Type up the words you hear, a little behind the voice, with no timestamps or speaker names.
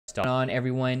On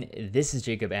everyone, this is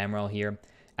Jacob Amaral here.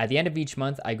 At the end of each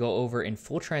month, I go over in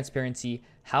full transparency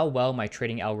how well my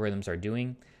trading algorithms are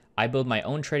doing. I build my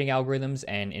own trading algorithms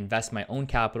and invest my own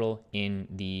capital in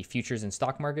the futures and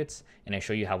stock markets, and I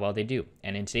show you how well they do.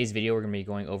 And in today's video, we're going to be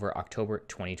going over October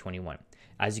 2021.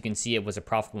 As you can see, it was a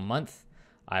profitable month.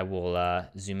 I will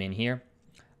zoom in here.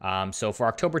 So for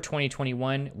October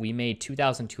 2021, we made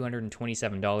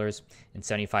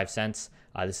 $2,227.75.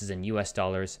 This is in US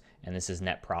dollars, and this is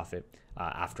net profit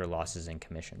after losses and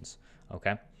commissions.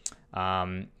 Okay.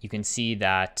 You can see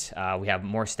that we have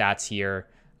more stats here.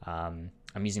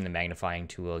 I'm using the magnifying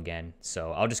tool again,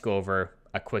 so I'll just go over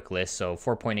a quick list. So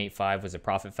 4.85 was a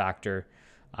profit factor.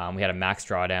 We had a max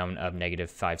drawdown of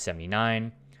negative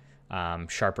 579,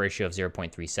 Sharpe ratio of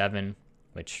 0.37,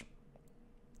 which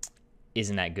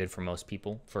isn't that good for most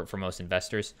people, for most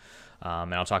investors.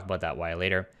 And I'll talk about that why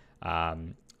later.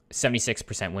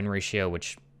 76% win ratio,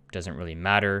 which doesn't really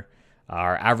matter.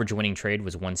 Our average winning trade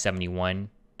was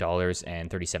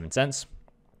 $171.37.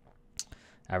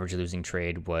 Average losing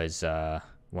trade was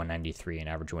 193, and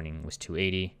average winning was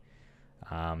 280.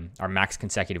 Our max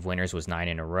consecutive winners was 9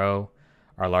 in a row.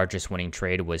 Our largest winning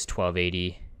trade was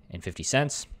 12.80 and 50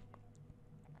 cents.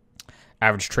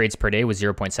 Average trades per day was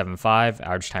 0.75.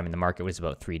 Average time in the market was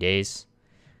about 3 days.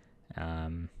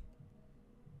 Okay,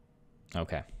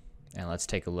 and let's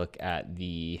take a look at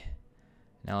the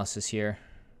analysis here.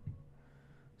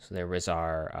 So there was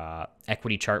our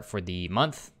equity chart for the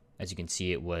month. As you can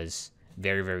see, it was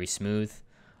very, very smooth.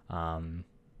 A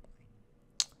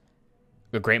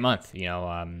great month. You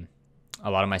know,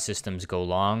 a lot of my systems go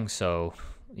long, so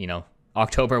you know,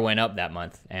 October went up that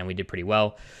month, and we did pretty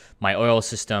well. My oil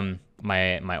system,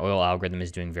 my oil algorithm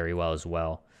is doing very well as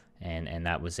well, and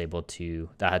that was able to,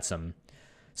 that had some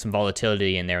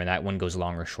volatility in there, and that one goes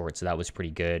long or short, so that was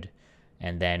pretty good.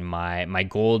 And then my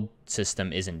gold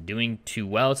system isn't doing too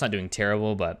well. It's not doing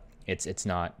terrible, but it's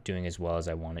not doing as well as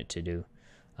I want it to do.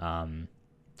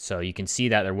 So you can see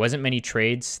that there wasn't many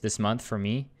trades this month for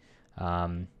me.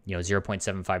 You know,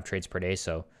 0.75 trades per day.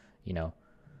 So, you know,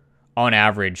 on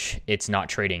average, it's not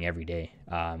trading every day,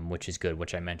 which is good,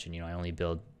 which I mentioned. You know, I only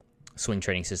build swing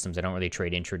trading systems. I don't really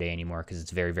trade intraday anymore because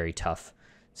it's very, very tough.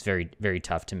 It's very, very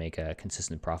tough to make a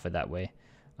consistent profit that way.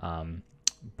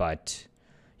 But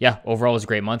yeah, overall it was a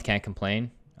great month. Can't complain.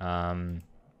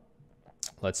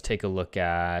 Let's take a look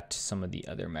at some of the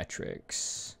other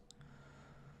metrics.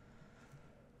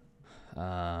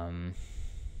 So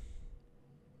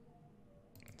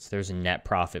there's a net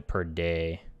profit per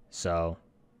day. So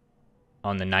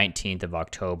on the 19th of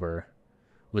October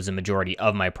was the majority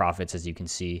of my profits, as you can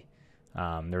see.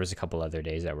 There was a couple other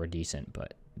days that were decent,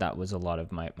 but that was a lot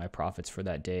of my profits for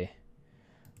that day.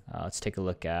 Let's take a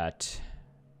look at,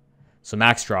 so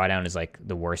max drawdown is like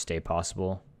the worst day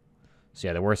possible. So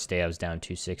yeah, the worst day I was down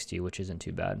 260, which isn't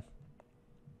too bad.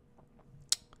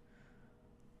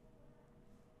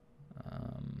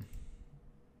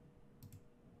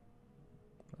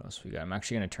 What else we got? I'm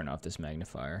actually going to turn off this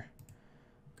magnifier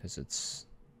because it's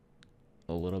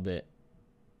a little bit,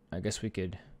 I guess we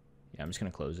could, yeah, I'm just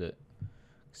going to close it.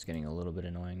 It's getting a little bit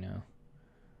annoying now.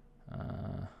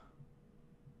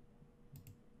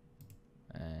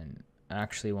 And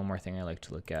actually, one more thing I like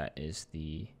to look at is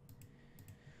the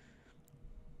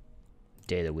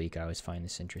day of the week. I always find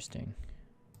this interesting.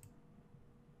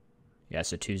 Yeah,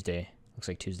 so Tuesday. Looks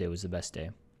like Tuesday was the best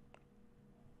day.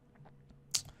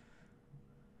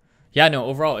 Yeah, no,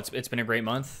 overall, it's been a great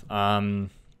month.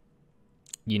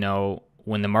 You know,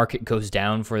 when the market goes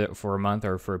down for a month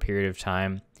or for a period of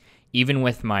time, even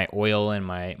with my oil and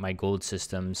my gold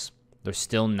systems, they're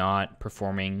still not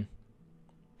performing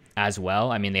as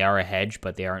well. I mean, they are a hedge,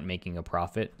 but they aren't making a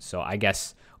profit. So I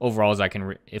guess overall,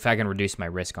 if I can reduce my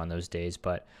risk on those days.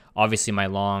 But obviously, my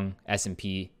long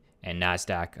S&P and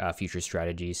NASDAQ future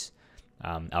strategies,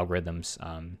 algorithms,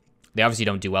 they obviously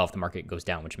don't do well if the market goes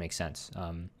down, which makes sense.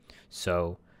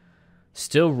 So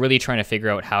still really trying to figure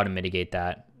out how to mitigate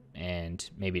that. And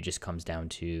maybe it just comes down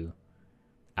to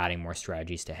adding more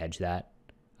strategies to hedge that.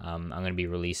 I'm going to be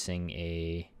launching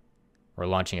a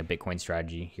Bitcoin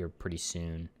strategy here pretty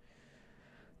soon.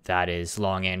 That is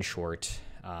long and short.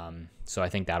 So I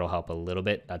think that'll help a little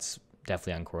bit. That's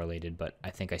definitely uncorrelated, but I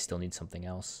think I still need something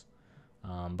else.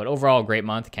 But overall, great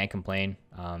month. Can't complain.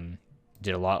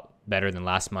 Did a lot better than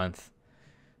last month.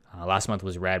 Last month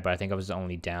was red, but I think I was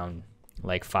only down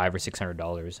like $500 or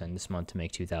 $600, and this month to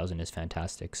make 2,000 is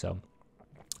fantastic. So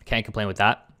can't complain with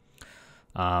that.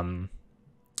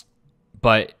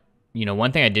 But you know,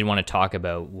 one thing I did want to talk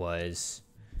about was,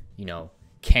 you know,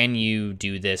 can you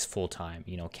do this full time?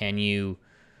 You know, can you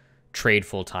trade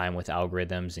full time with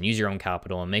algorithms and use your own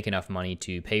capital and make enough money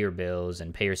to pay your bills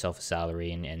and pay yourself a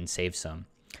salary and save some.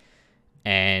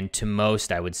 And to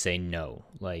most, I would say no.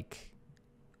 Like,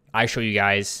 I show you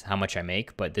guys how much I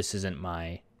make, but this isn't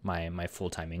my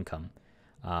full-time income.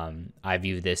 I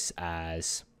view this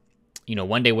as,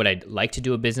 one day would I like to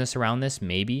do a business around this?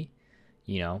 Maybe.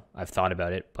 I've thought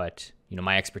about it, but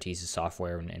my expertise is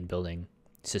software and building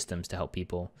systems to help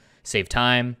people save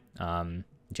time,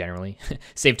 generally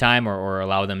save time or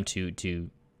allow them to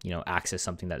access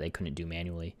something that they couldn't do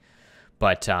manually.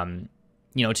 But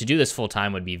to do this full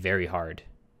time would be very hard,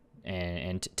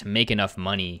 and to make enough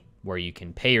money where you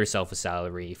can pay yourself a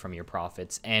salary from your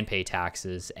profits and pay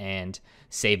taxes and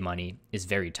save money is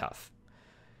very tough.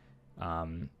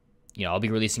 I'll be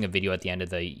releasing a video at the end of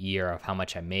the year of how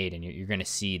much I made, and you're going to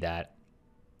see that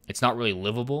it's not really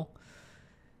livable,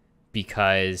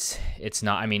 because it's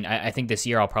not. I mean, I think this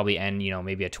year I'll probably end,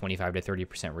 maybe a 25 to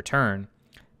 30% return,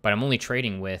 but I'm only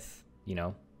trading with,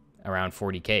 around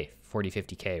 40K, 40,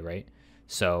 50K, right?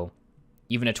 So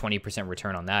even a 20%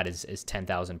 return on that is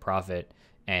 10,000 profit.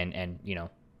 And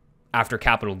after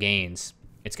capital gains,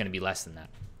 it's going to be less than that,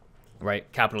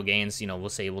 right? Capital gains, we'll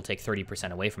say we'll take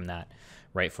 30% away from that,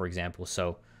 right? For example.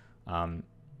 So,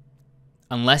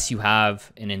 unless you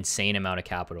have an insane amount of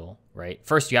capital, right?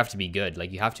 First, you have to be good.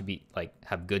 Like, you have to be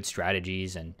have good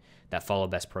strategies and that follow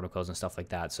best protocols and stuff like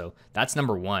that. So that's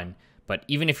number one. But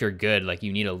even if you're good,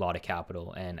 you need a lot of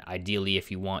capital. And ideally,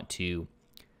 if you want to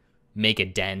make a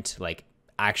dent,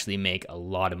 actually make a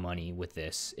lot of money with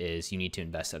this, is you need to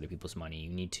invest other people's money. You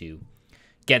need to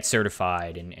get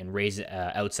certified and raise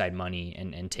outside money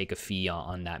and take a fee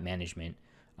on that management.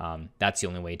 That's the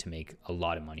only way to make a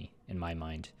lot of money in my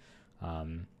mind.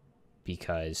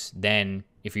 Because then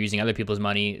if you're using other people's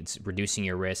money, it's reducing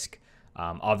your risk.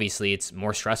 Obviously, it's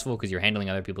more stressful because you're handling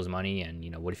other people's money,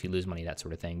 and what if you lose money, that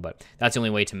sort of thing. But that's the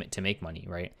only way to make money,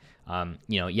 right?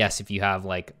 Yes, if you have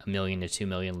 $1 million to $2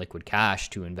 million liquid cash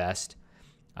to invest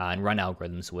and run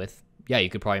algorithms with, yeah, you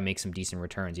could probably make some decent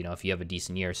returns. If you have a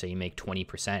decent year, say you make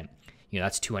 20%,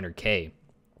 that's 200K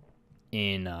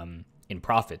in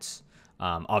profits.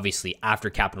 Obviously, after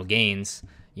capital gains,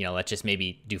 let's just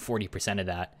maybe do 40% of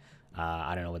that.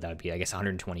 I don't know what that would be. I guess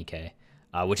 120K,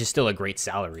 which is still a great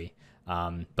salary.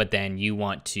 But then you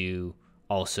want to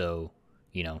also,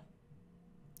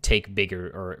 take bigger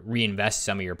or reinvest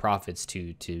some of your profits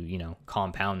to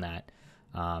compound that.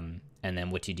 And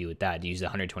then what do you do with that? Do you use the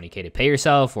 120K to pay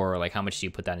yourself, or how much do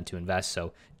you put that into invest?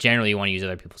 So generally you want to use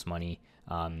other people's money.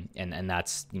 And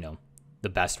that's, the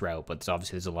best route, but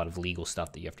there's a lot of legal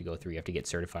stuff that you have to go through. You have to get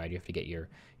certified. You have to get your,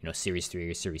 Series 3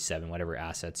 or Series 7, whatever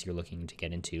assets you're looking to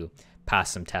get into, pass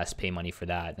some tests, pay money for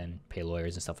that, then pay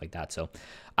lawyers and stuff like that. So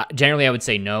generally I would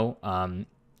say no.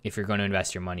 If you're going to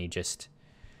invest your money, just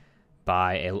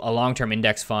buy a long-term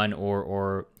index fund,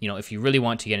 or if you really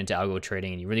want to get into algo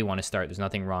trading and you really want to start, there's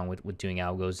nothing wrong with doing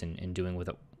algos and doing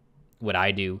with what I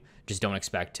do. Just don't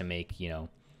expect to make,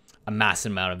 a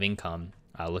massive amount of income.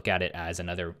 Look at it as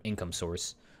another income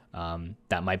source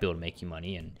that might be able to make you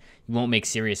money, and you won't make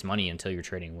serious money until you're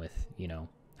trading with,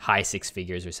 high 6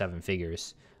 figures or 7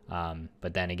 figures.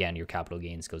 But then again, your capital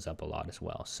gains goes up a lot as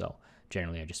well. So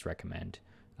generally I just recommend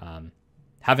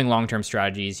having long-term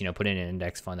strategies, put in an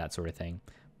index fund, that sort of thing.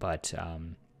 But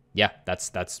yeah,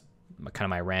 that's kind of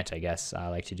my rant, I guess. I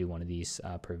like to do one of these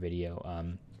per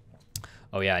video.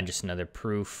 Oh yeah, and just another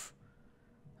proof.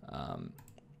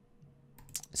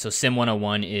 So Sim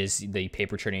 101 is the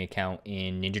paper trading account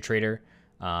in NinjaTrader.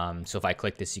 So if I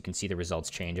click this, you can see the results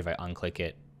change. If I unclick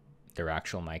it, they're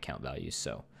actual my account values.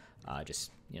 So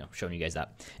just showing you guys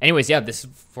that. Anyways, yeah, this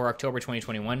is for October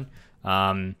 2021.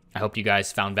 I hope you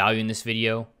guys found value in this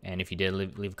video, and if you did,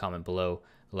 leave a comment below.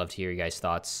 I'd love to hear you guys'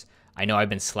 thoughts. I know I've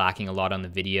been slacking a lot on the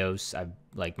videos.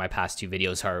 My past 2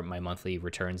 videos are my monthly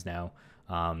returns now.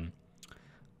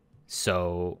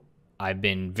 So I've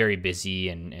been very busy,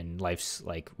 and life's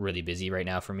really busy right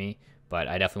now for me, but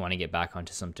I definitely want to get back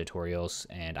onto some tutorials,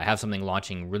 and I have something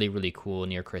launching really, really cool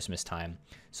near Christmas time.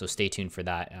 So stay tuned for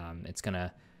that. It's going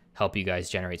to help you guys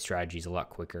generate strategies a lot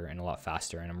quicker and a lot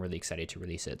faster, and I'm really excited to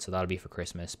release it. So that'll be for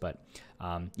Christmas, but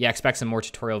yeah, expect some more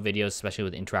tutorial videos, especially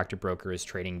with Interactive Brokers,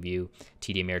 TradingView,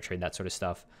 TD Ameritrade, that sort of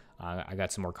stuff. I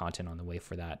got some more content on the way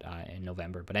for that in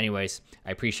November. But anyways,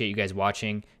 I appreciate you guys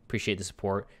watching, appreciate the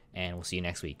support, and we'll see you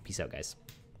next week. Peace out, guys.